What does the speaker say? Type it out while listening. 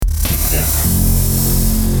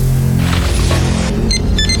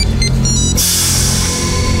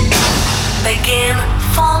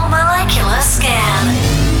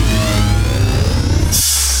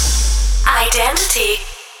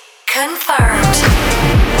confirmed.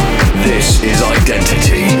 This is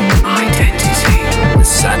Identity. Identity with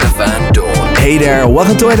Sander Van Doorn. Hey there,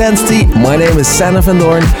 welcome to Identity. My name is Sander Van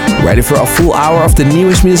Doorn, ready for a full hour of the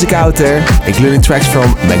newest music out there, including tracks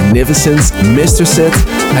from Magnificence, Mr. Sid,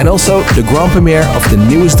 and also the grand premiere of the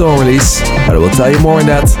newest Doorn release, but I will tell you more on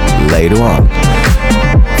that later on.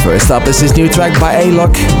 First up is this new track by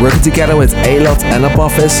A-Lock, working together with A-Lot and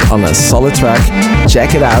Apophis on a solid track.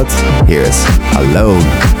 Check it out, here's Alone.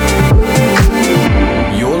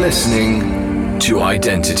 You're listening to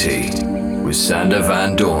Identity with Sander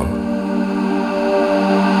Van Doorn.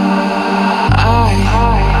 I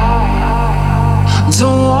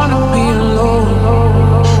don't wanna be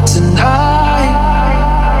alone tonight.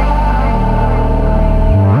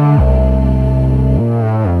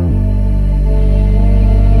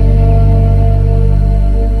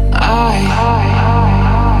 I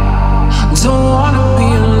don't wanna be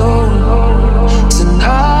alone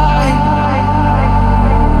tonight.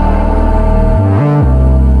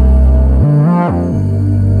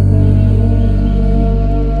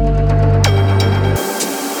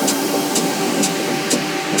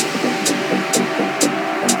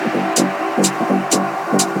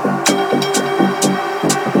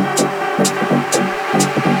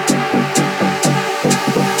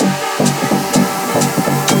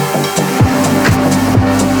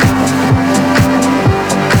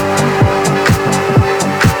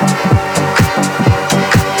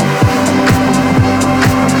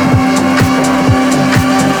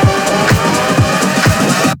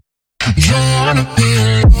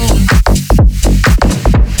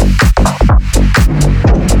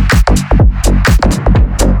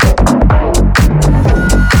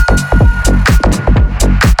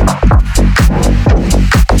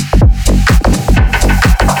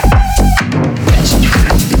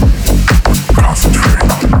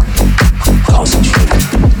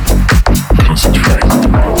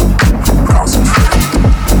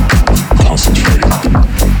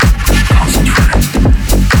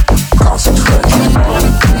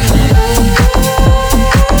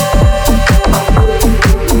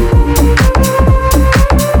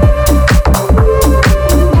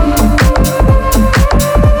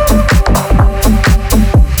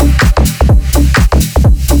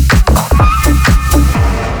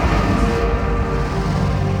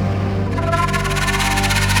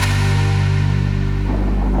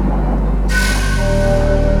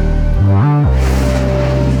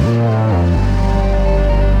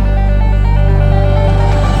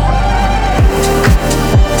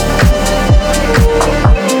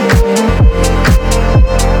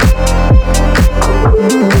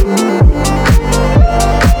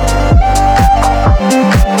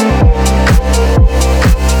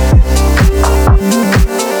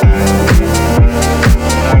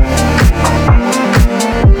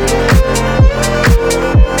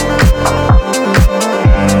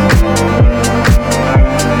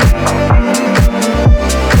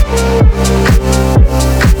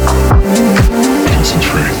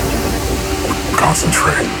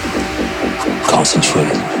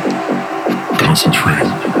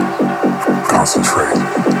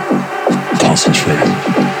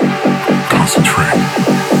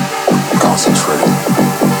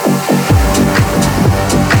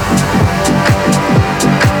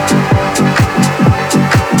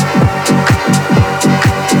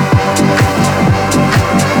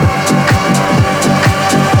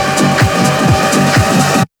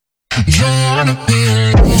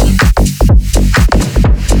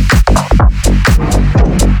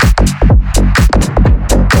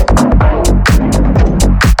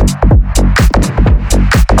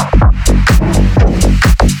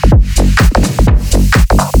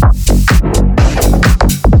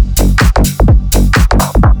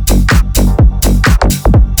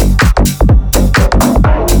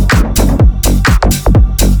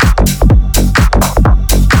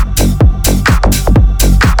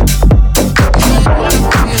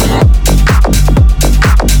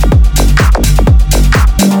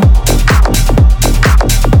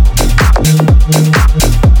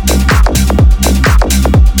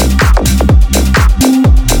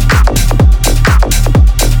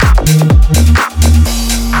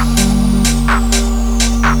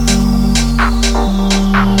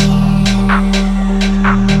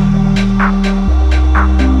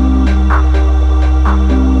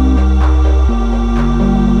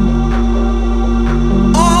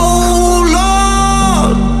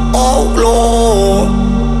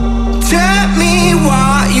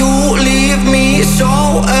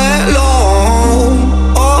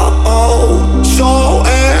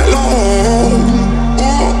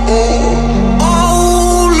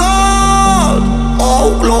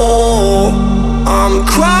 I'm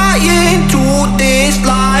crying through this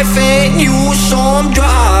life and you some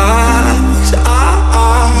drugs.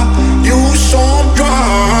 You some drugs.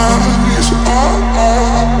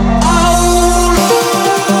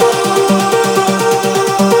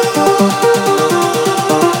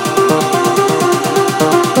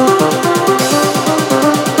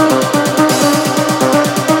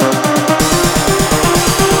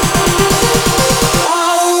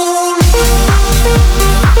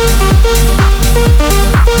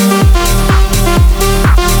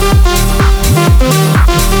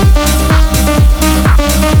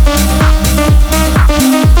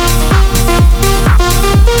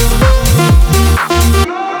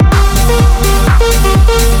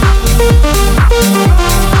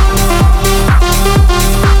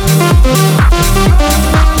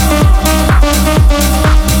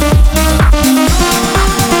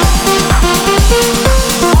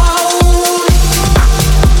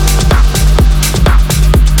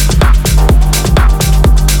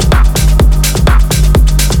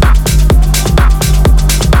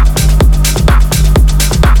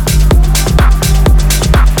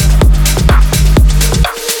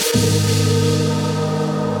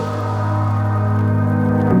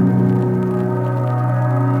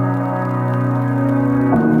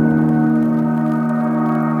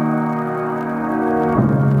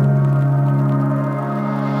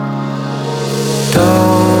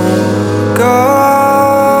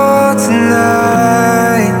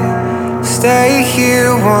 Stay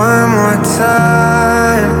here one more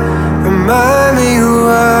time. Remind me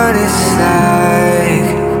what it's like.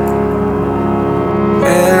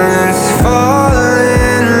 And let's fall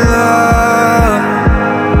in love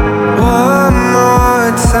one more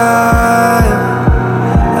time.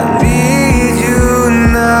 I need you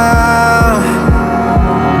now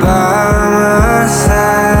by my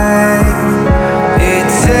side. It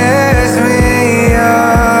tears me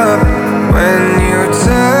up when you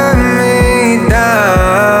turn me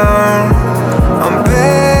down. I'm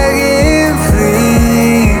begging,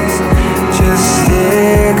 please, just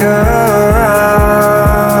stick around.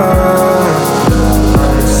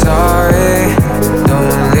 I'm sorry,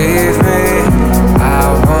 don't leave me. I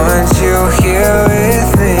want you here with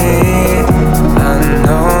me. I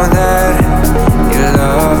know that your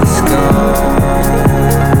love is gone.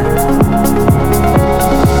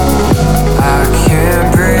 I can't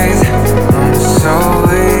breathe, I'm so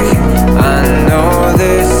weak. I know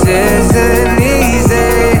this isn't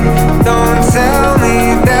easy. Don't tell me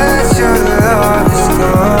that your love is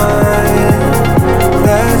gone.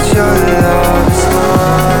 That your love is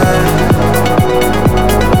gone.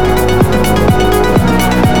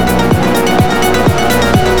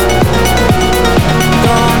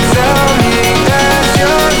 Don't tell me that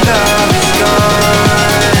your love is gone.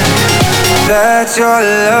 That your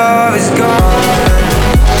love is gone.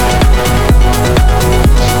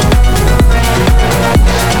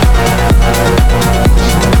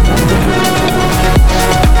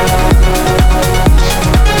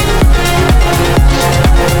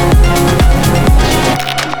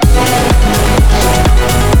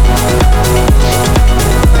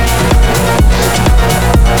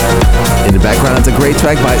 In the background, a great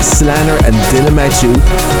track by Slander and Dylan Matthew.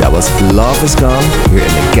 That was Love Is Gone, here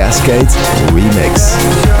in the Cascade remix.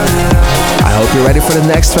 I hope you're ready for the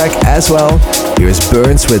next track as well. Here's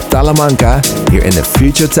Burns with Talamanca, here in the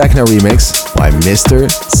Future Techno remix by Mr.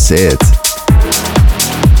 Sid.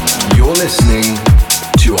 You're listening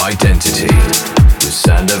to Identity with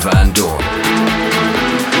Sander Van Doorn.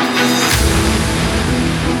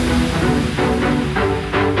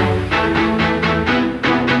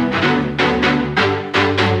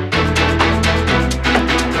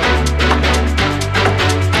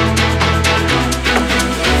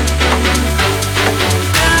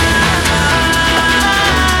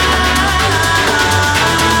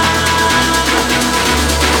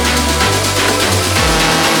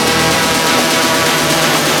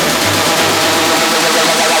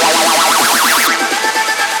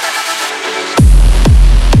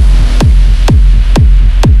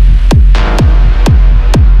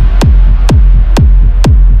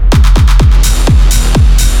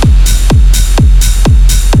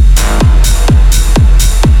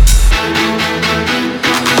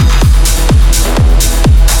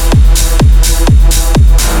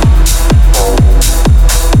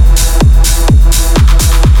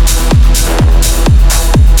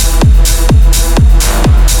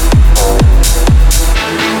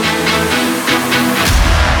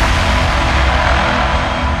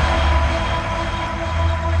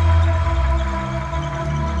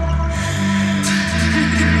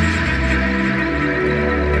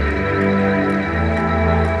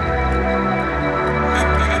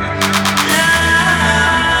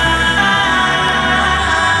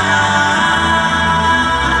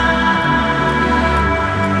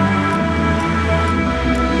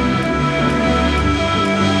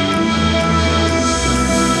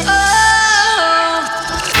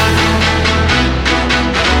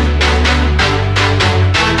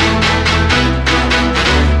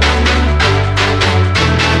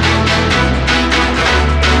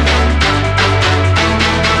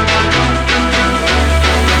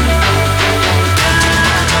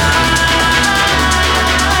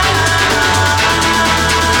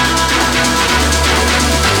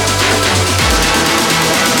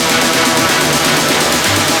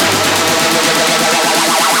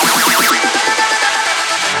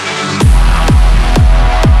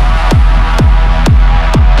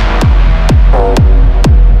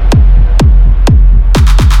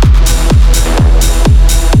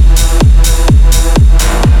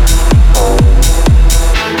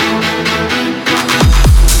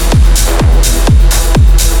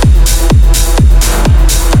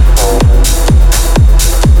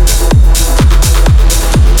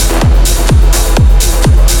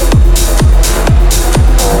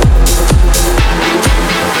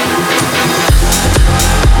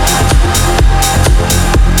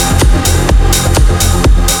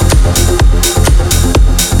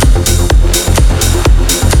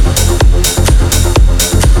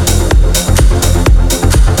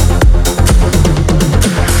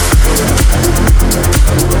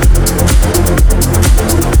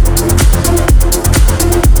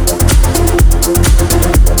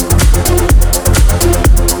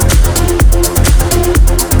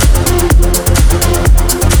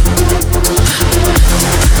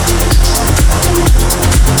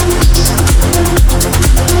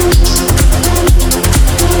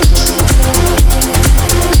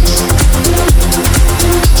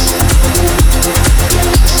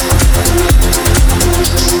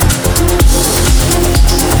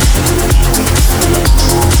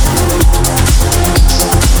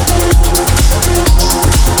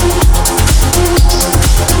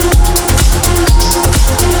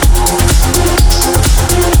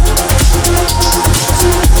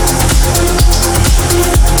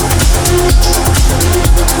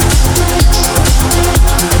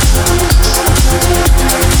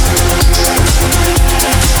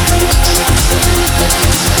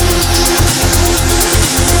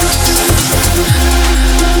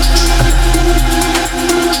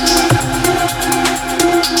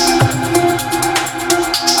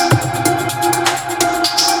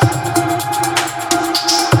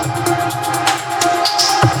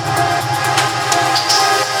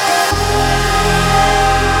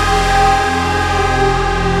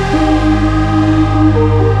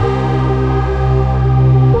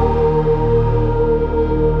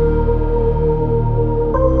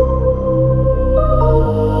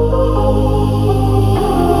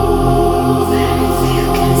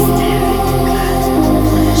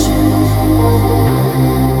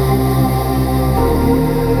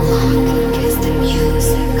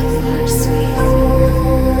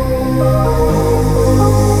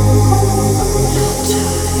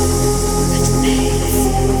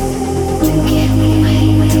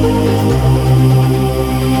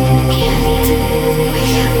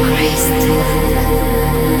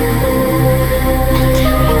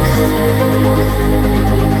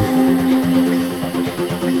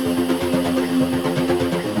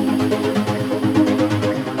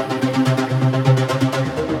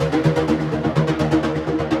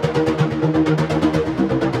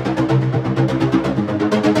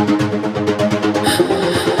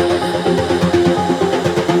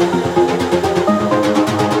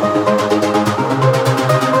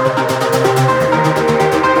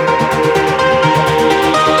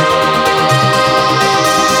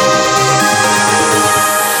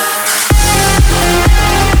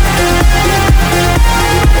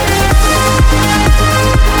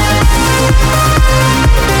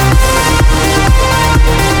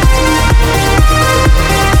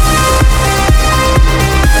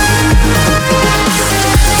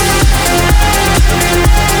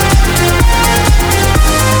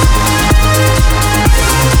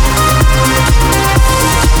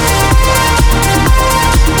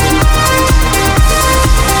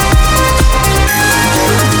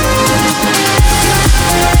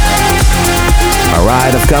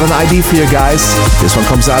 got an ID for you guys. This one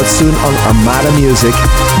comes out soon on Armada Music.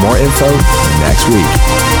 More info next week.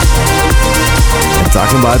 And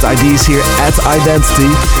talking about IDs here at Identity,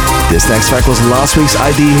 this next track was last week's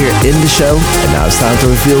ID here in the show, and now it's time to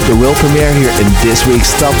reveal the world premiere here in this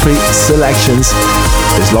week's top 3 selections.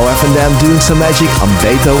 It's Low F and them doing some magic on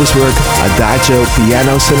Beethoven's work, Adagio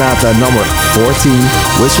Piano Sonata number 14,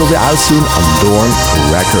 which will be out soon on Doorn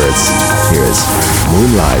Records. Here is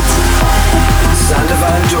Moonlight. Sander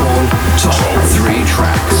Van Doorn, top 3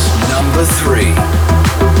 tracks. Number 3.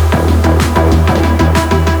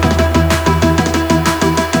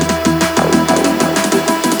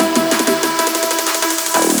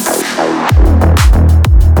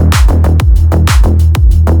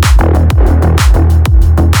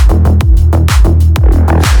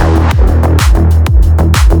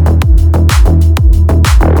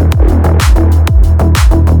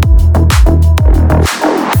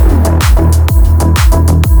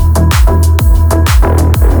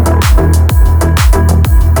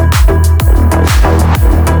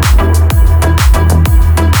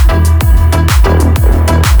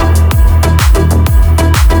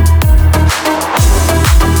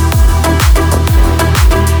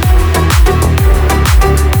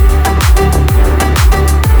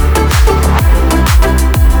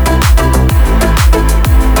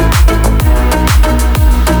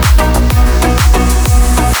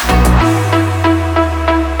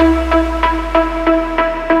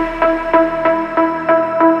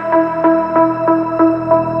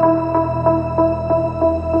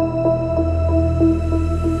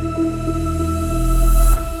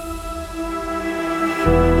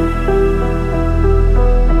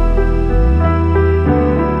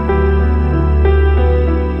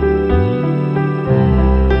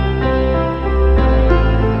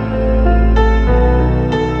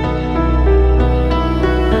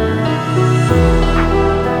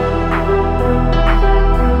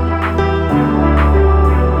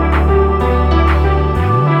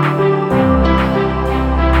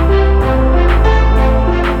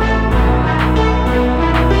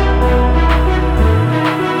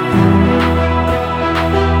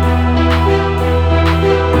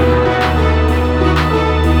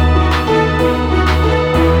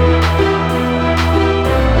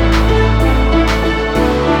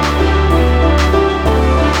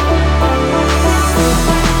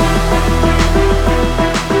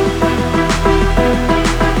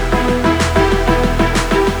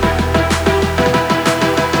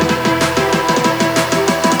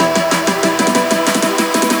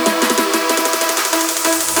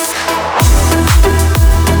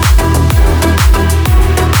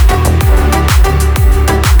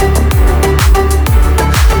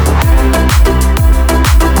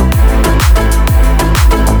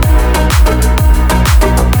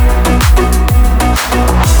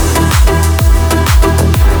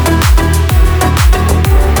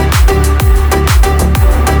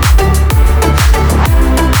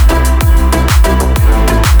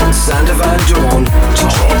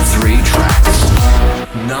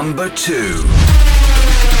 Number 2.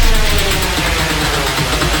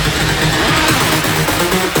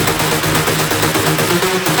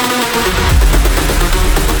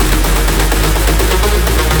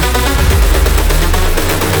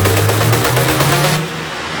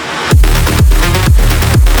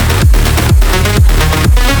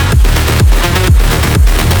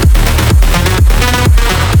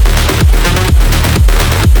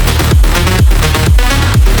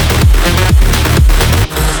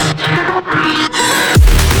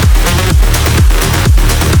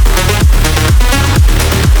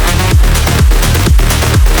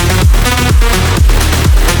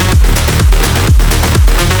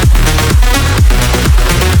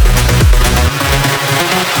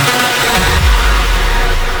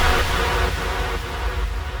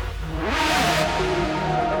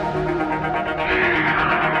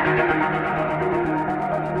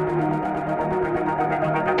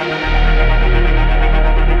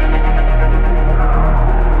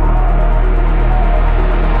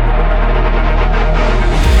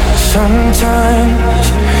 Sometimes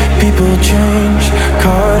people change,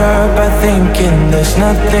 caught up by thinking there's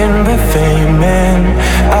nothing but fame, and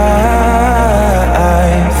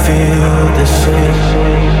I feel the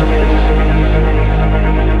same.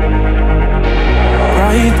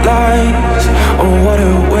 Bright lights, oh what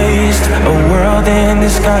a waste, a world in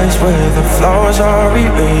disguise where the flaws are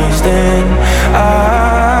erased, and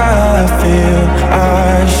I feel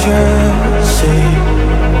I should say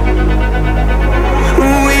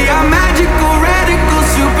magical, radical,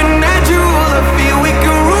 supernatural. I feel we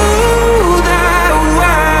can rule the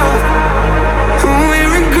world.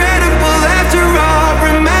 We're incredible after all.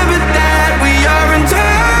 Remember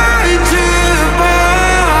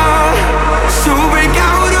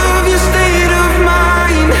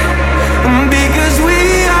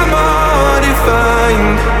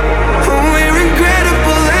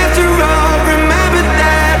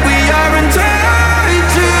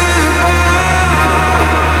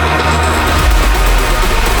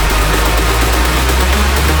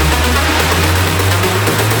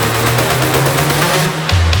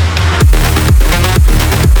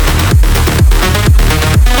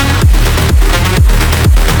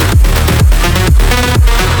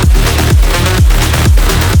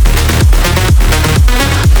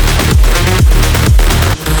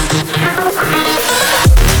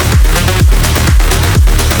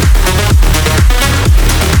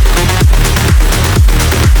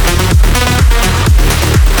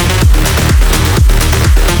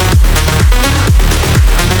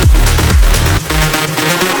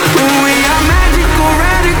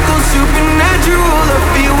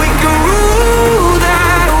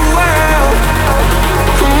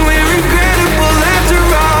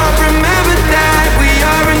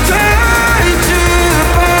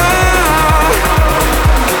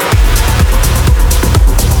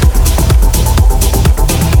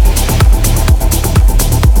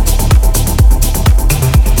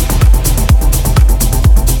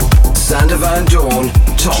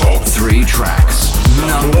 3 tracks.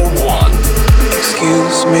 Number 1.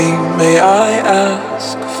 Excuse me, may I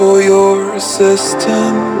ask for your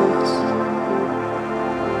assistance?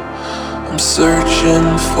 I'm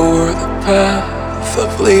searching for the path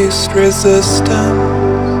of least resistance.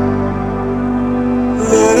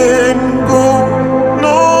 Letting go,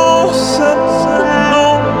 no sense and no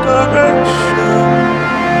direction.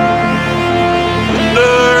 And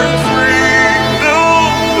there's freedom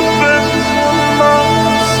depends on my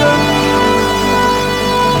perception.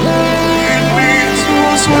 Lead me to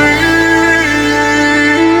a sweet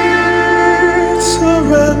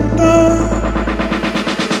surrender.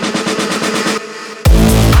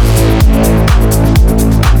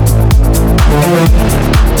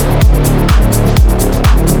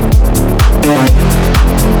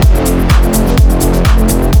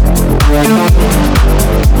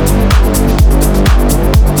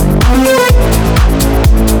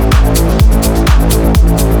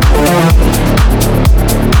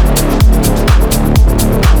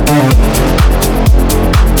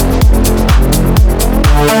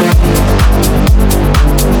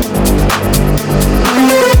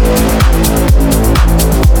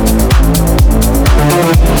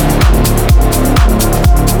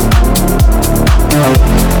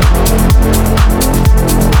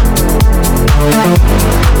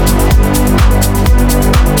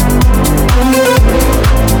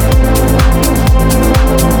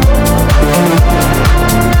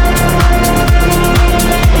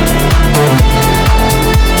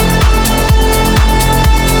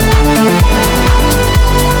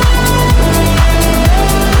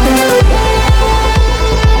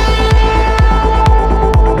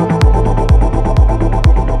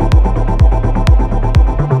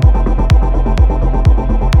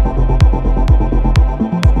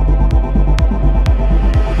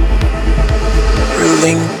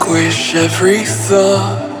 Relinquish every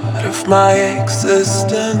thought of my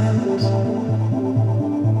existence.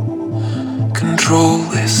 Control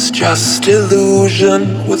is just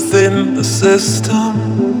illusion within the system.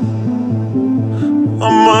 I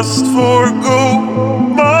must forego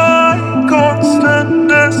my constant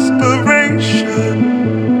desperation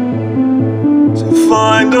to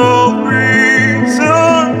find a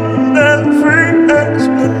reason, every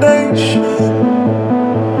explanation.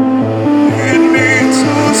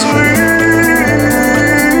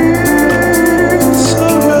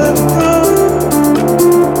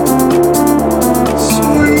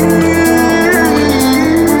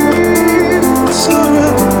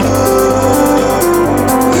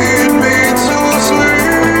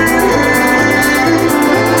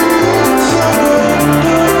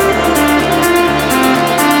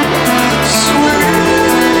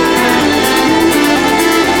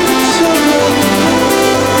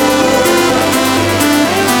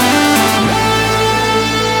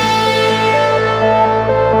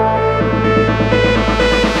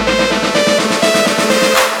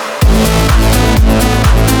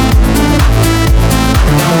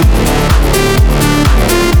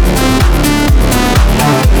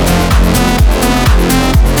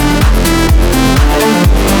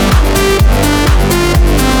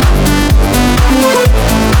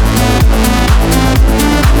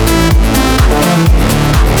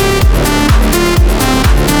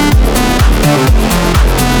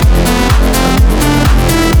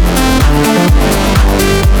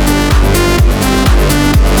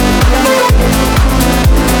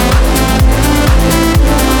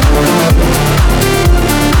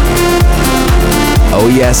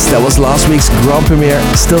 Yes, that was last week's Grand Premiere,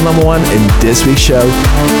 still number 1 in this week's show.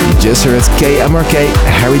 You just heard KMRK,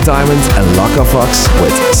 Harry Diamond and Laka Fox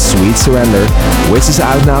with Sweet Surrender, which is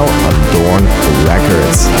out now on Doorn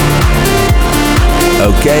Records.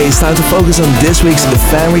 Okay, it's time to focus on this week's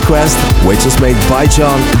fan request, which was made by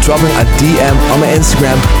John, dropping a DM on my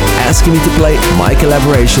Instagram asking me to play my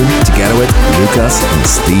collaboration together with Lucas and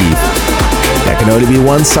Steve. There can only be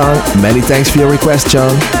one song. Many thanks for your request,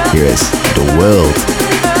 John. Here is The World.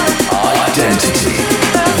 Identity.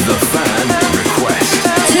 The fan request.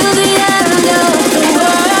 Till the end of the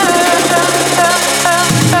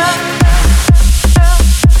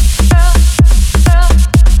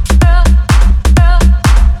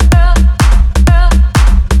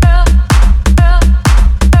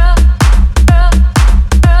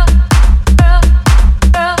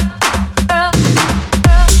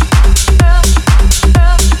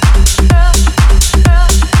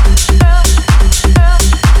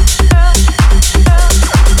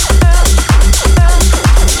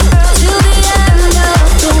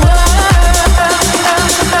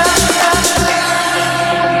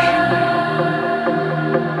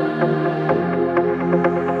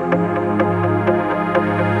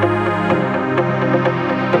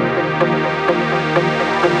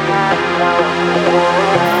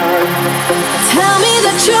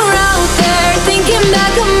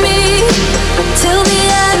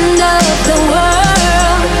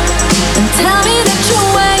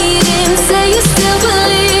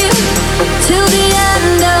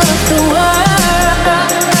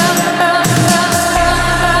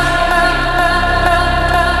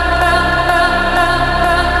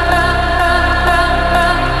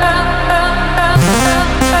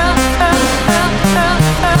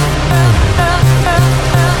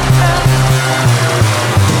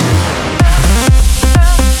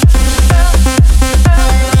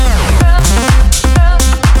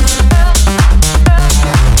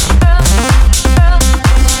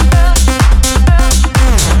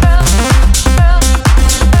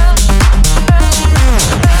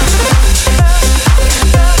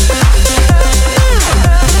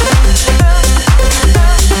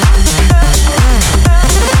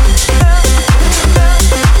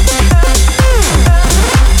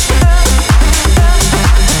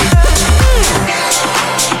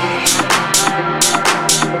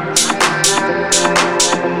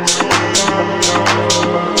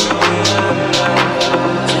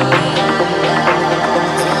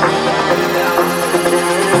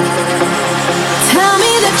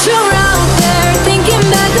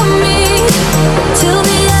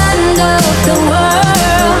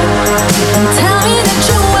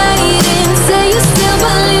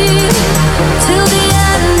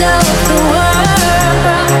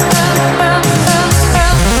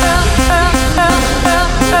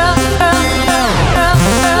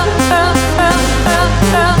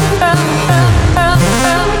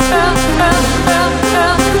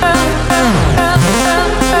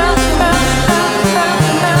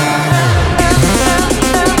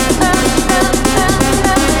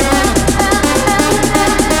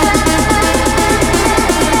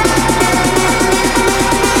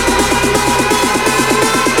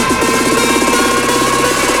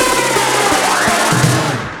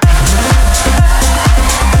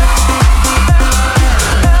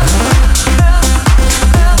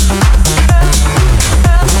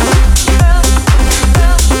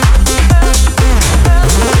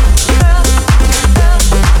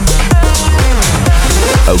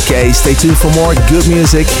Okay, stay tuned for more good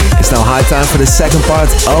music. It's now high time for the second part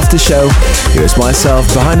of the show. Here's myself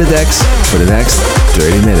behind the decks for the next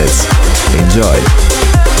 30 minutes. Enjoy.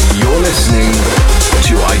 You're listening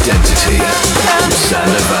to Identity with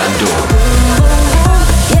Sander Van Doorn.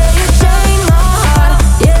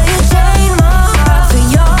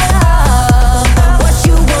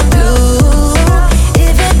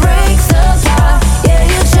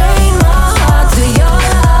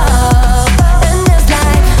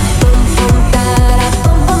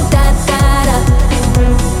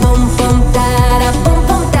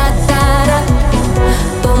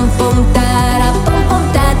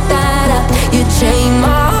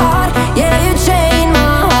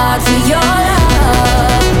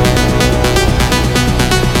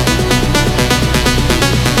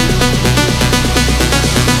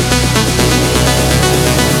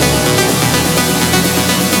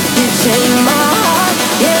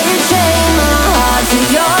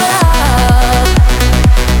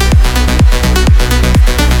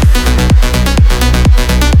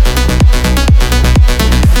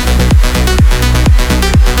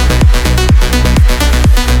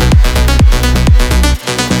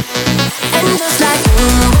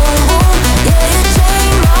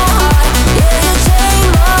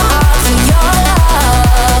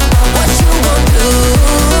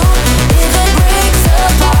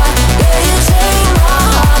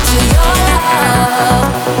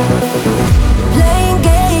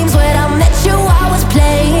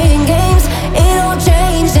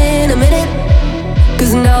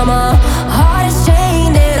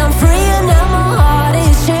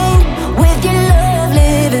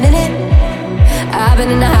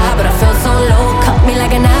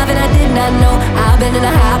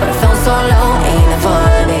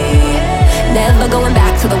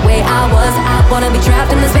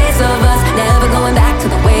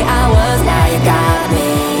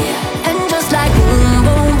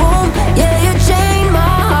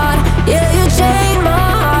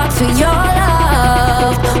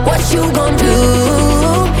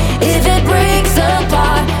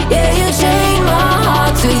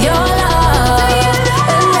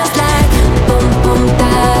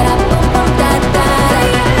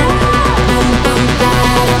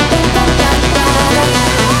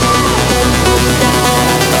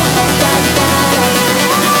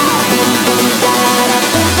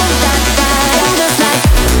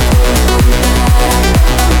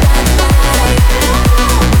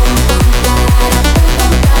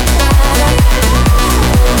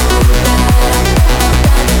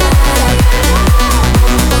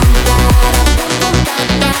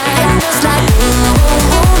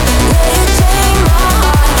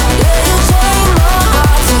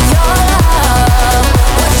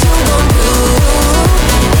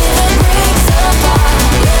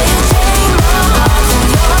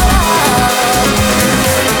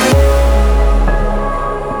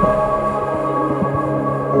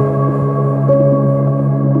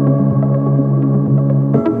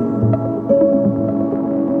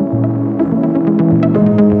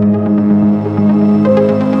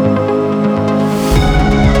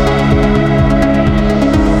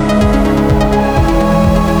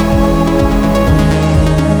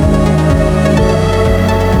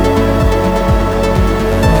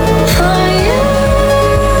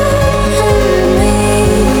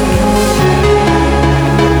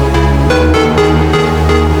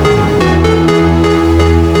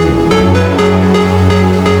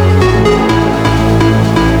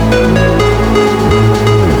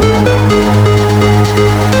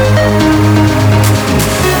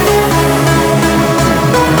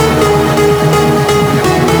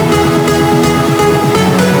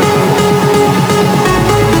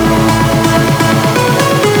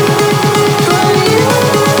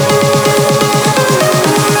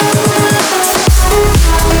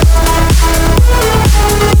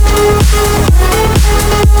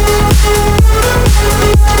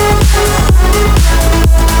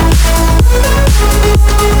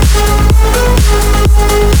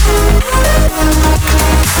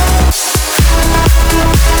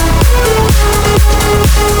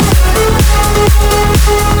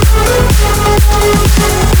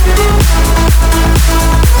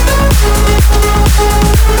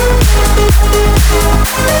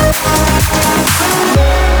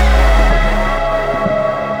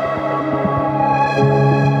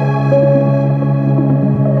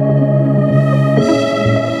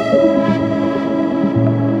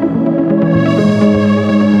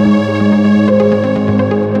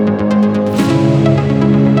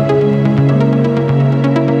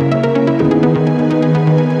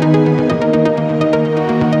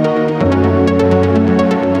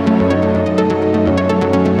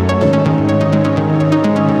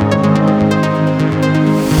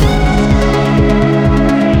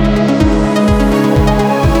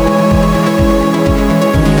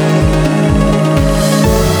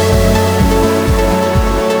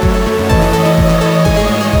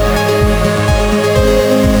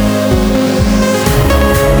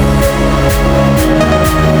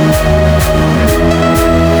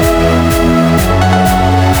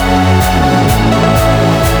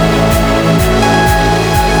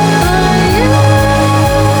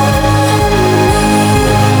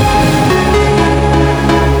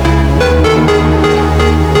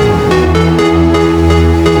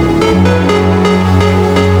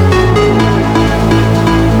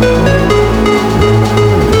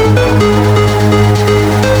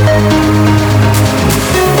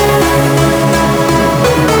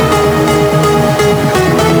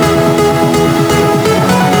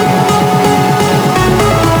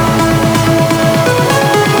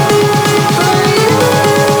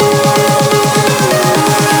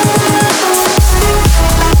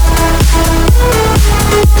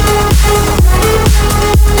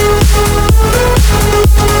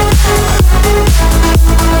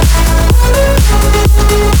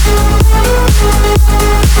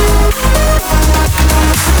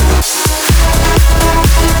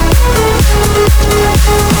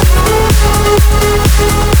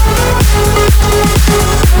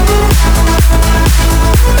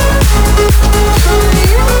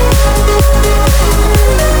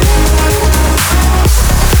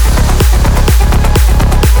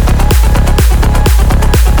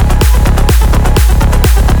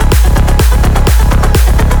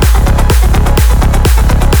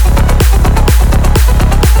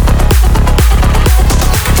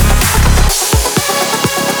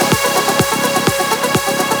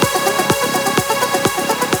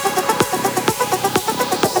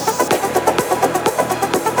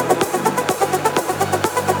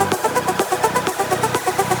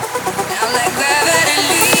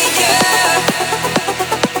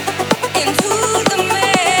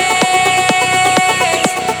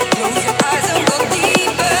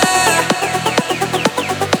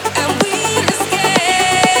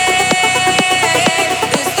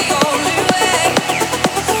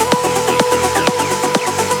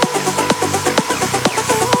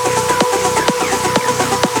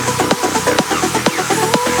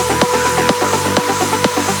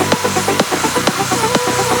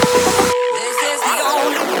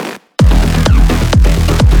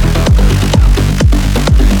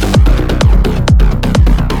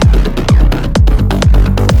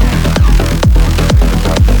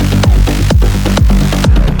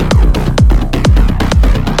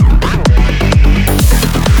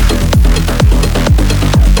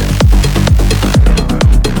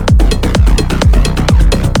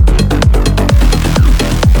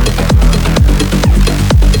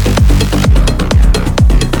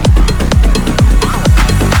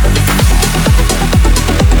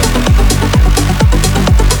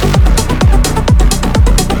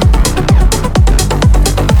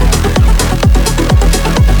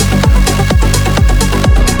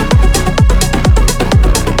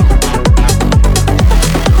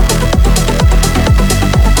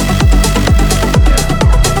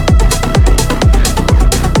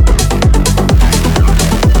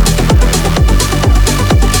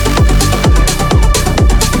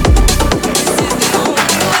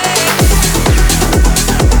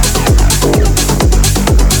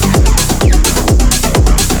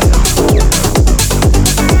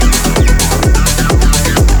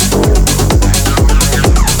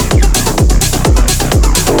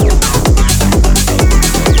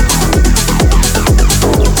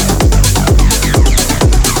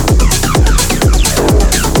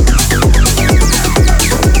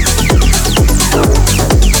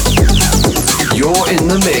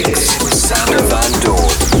 the mix with Sander Van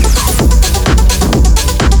Doorn.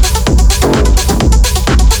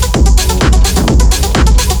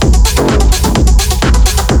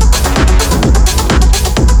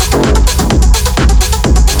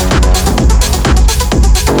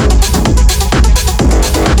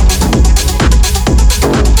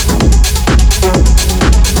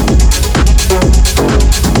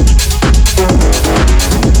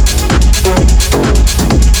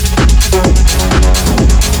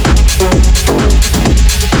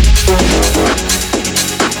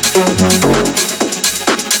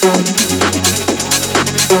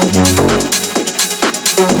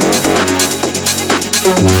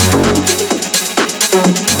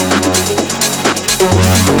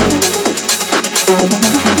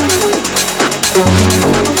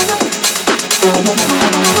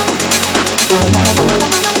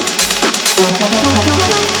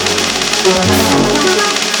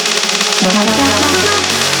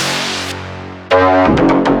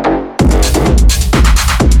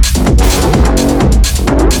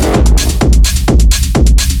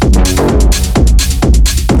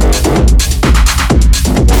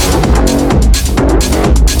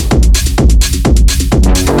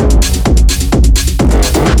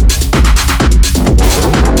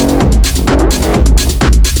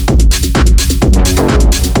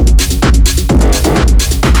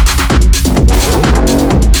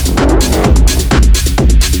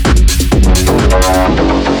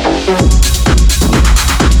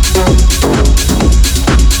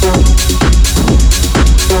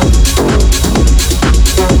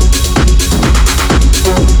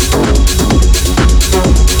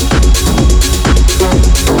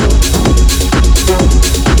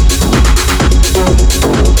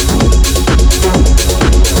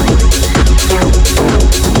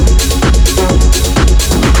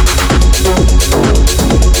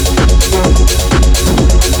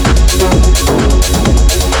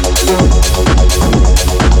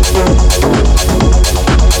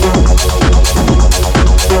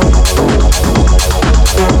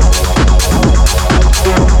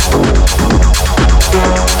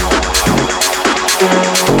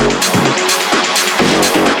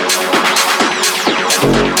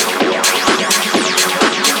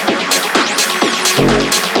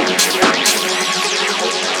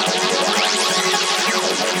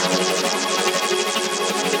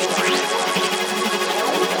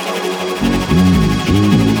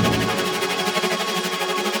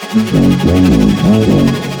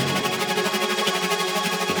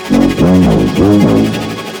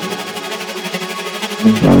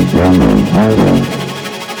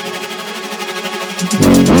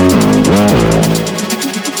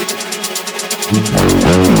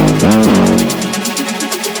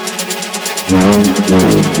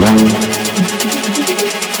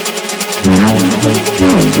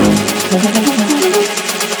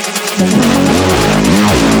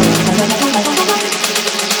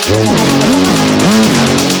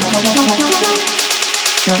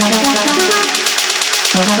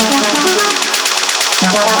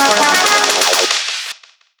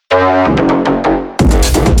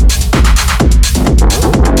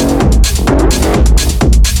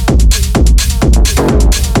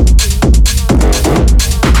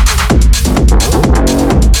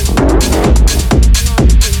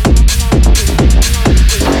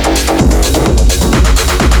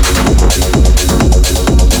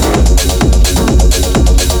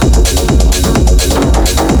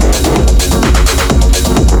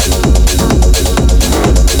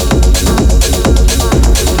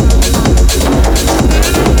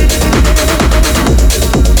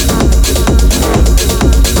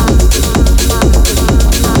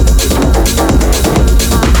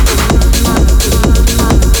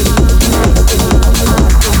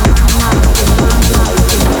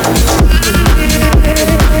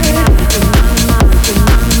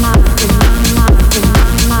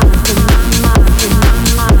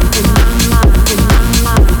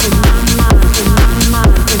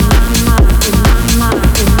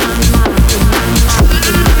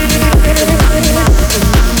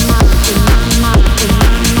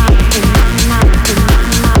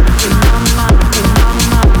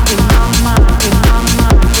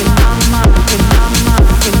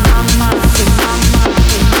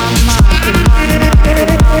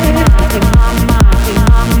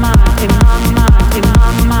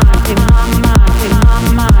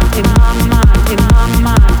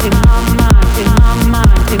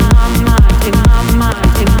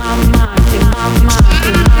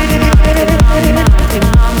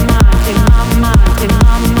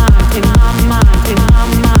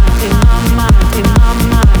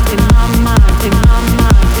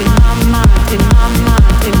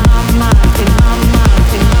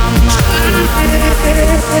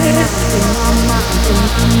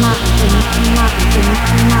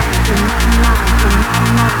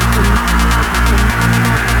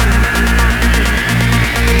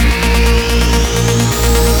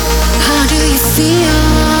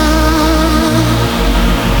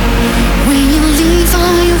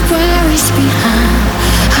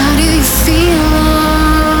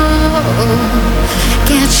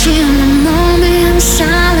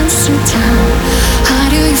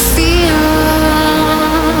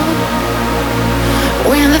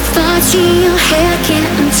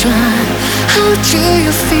 try. How do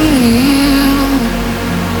you feel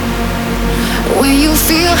when you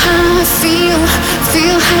feel how I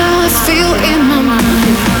feel how I feel in my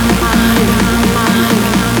mind?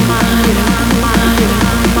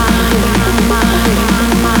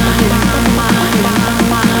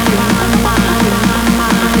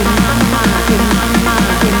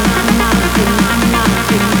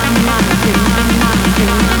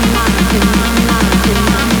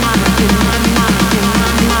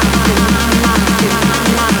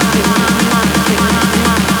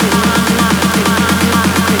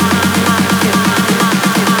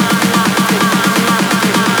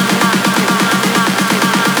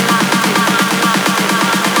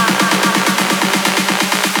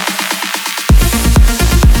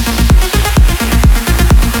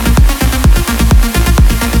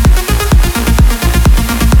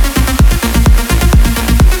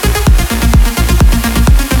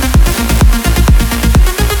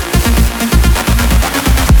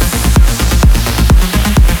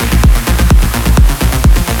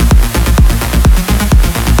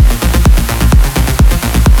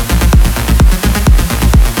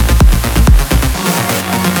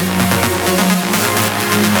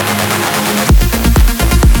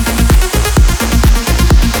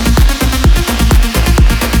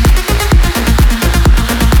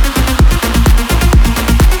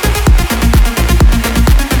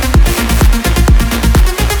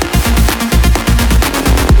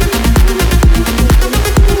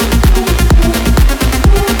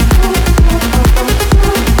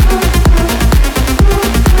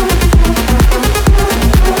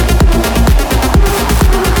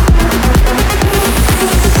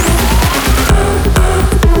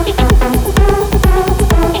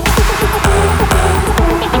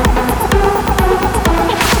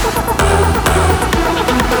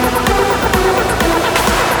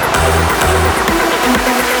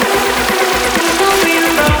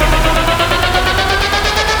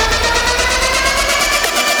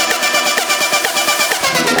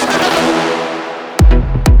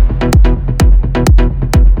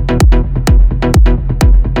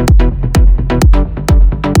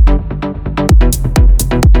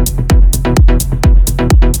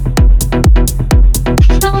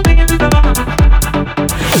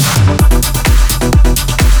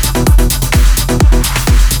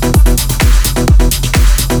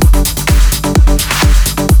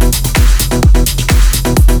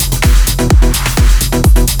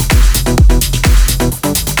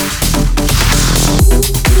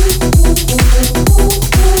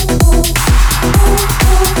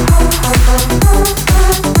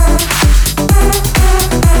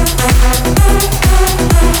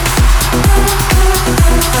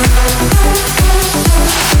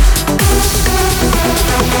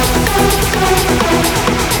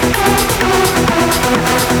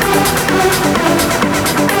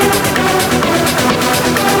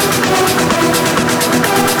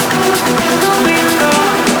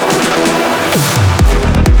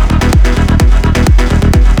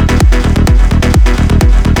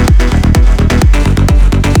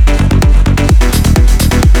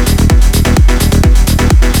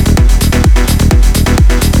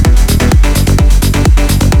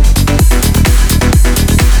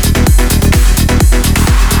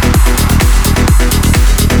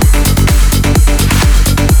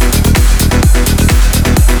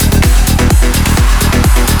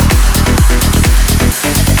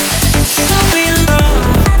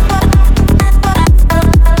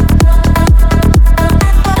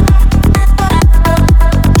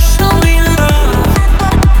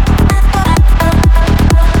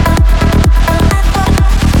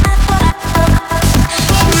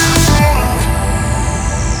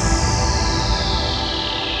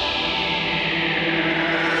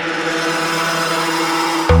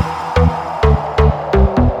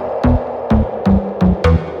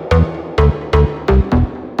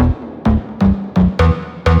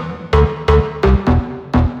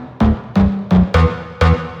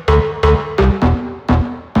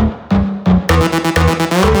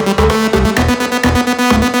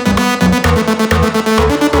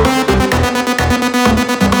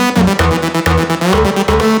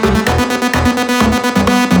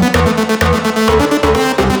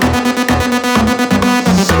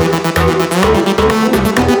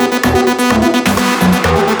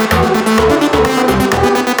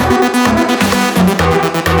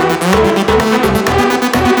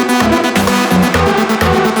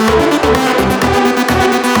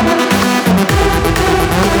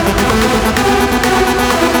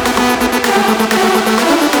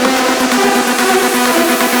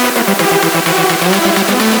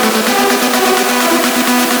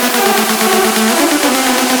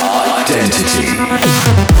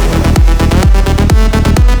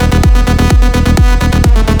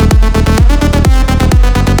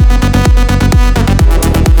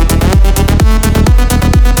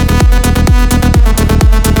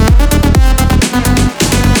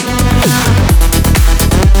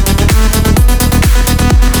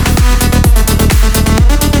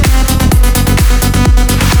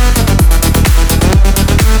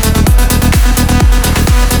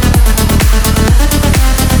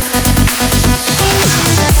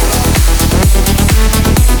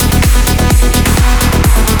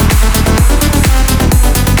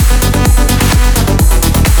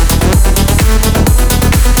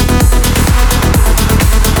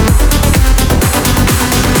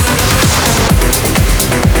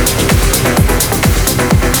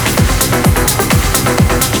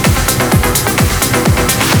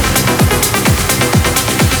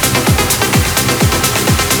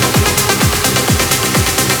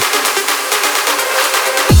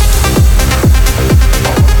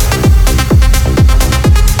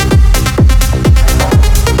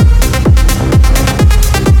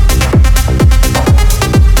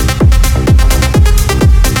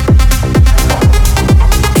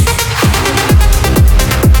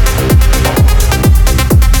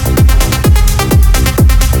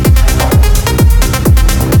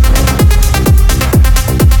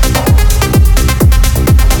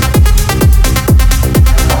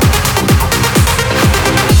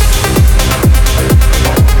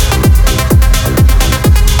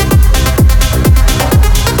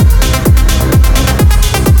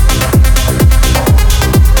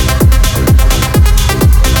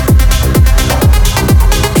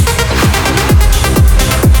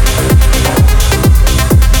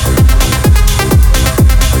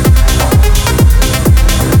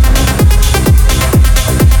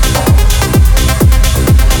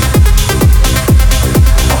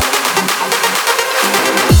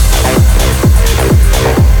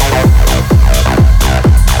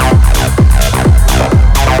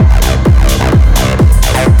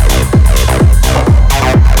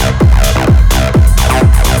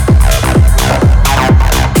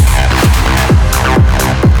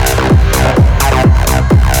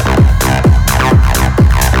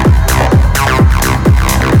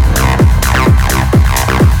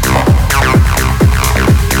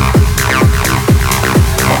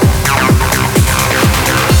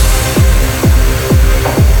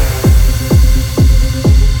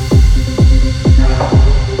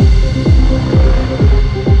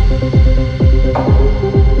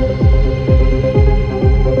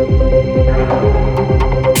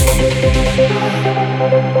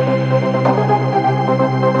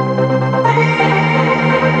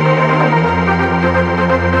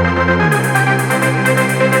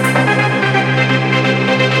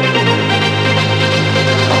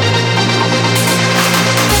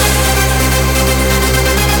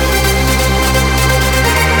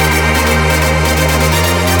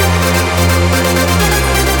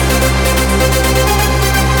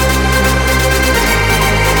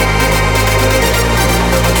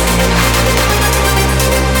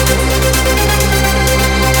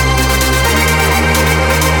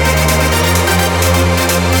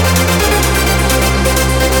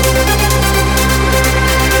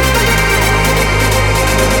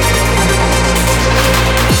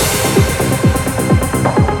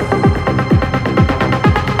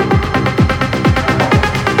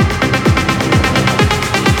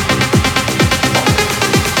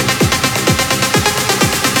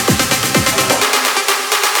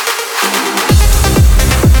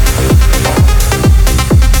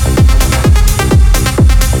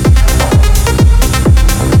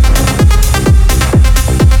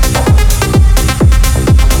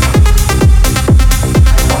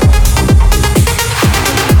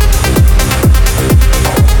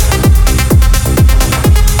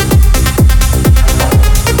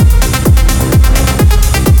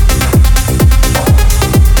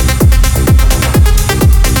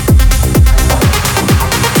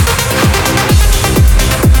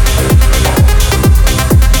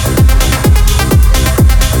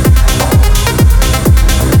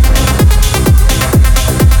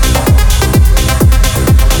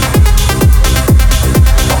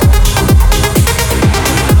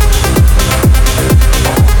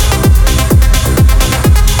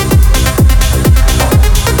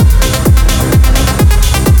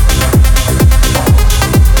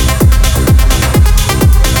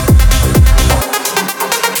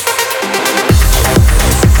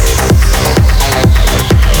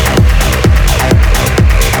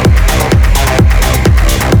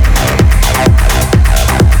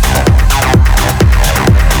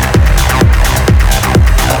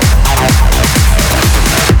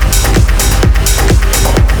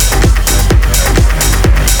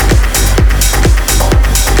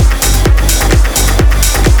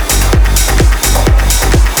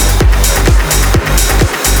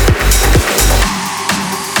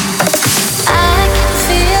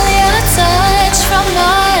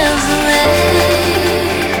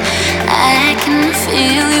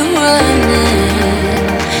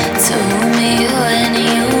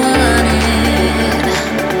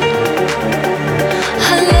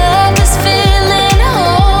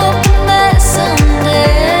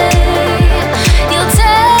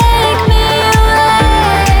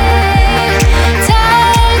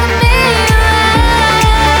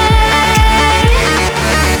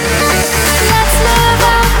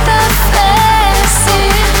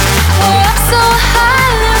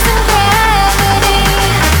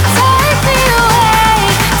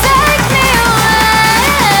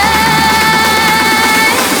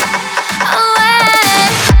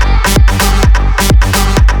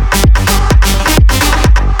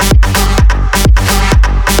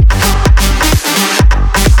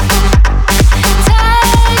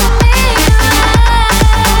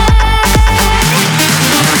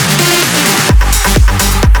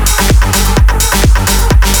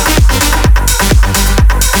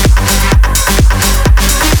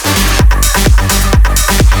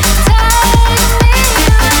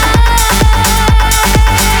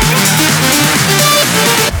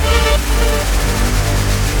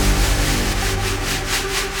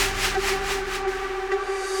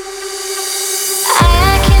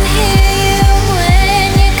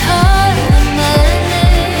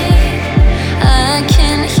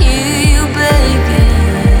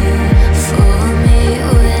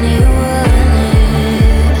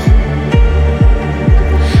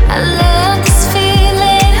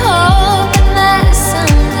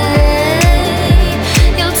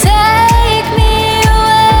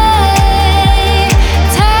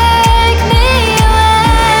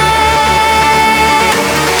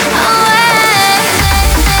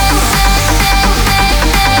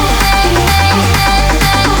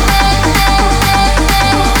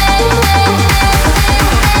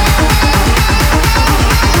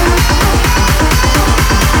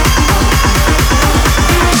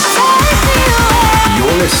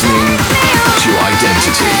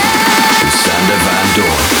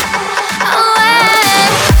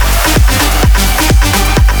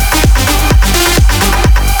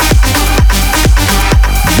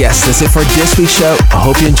 Yes, that's it for this week's show. I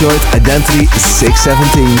hope you enjoyed Identity 617.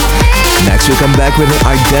 Next week I'm back with an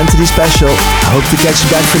Identity special. I hope to catch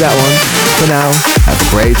you back for that one. For now, have a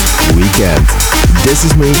great weekend. This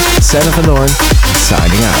is me, Sander van Doorn,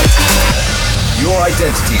 signing out. Your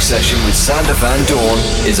Identity session with Sander van Doorn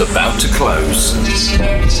is about to close.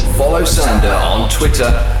 Follow Sander on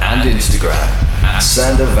Twitter and Instagram at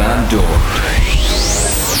Sander van Doorn.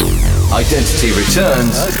 Identity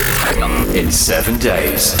returns in 7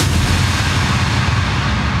 days.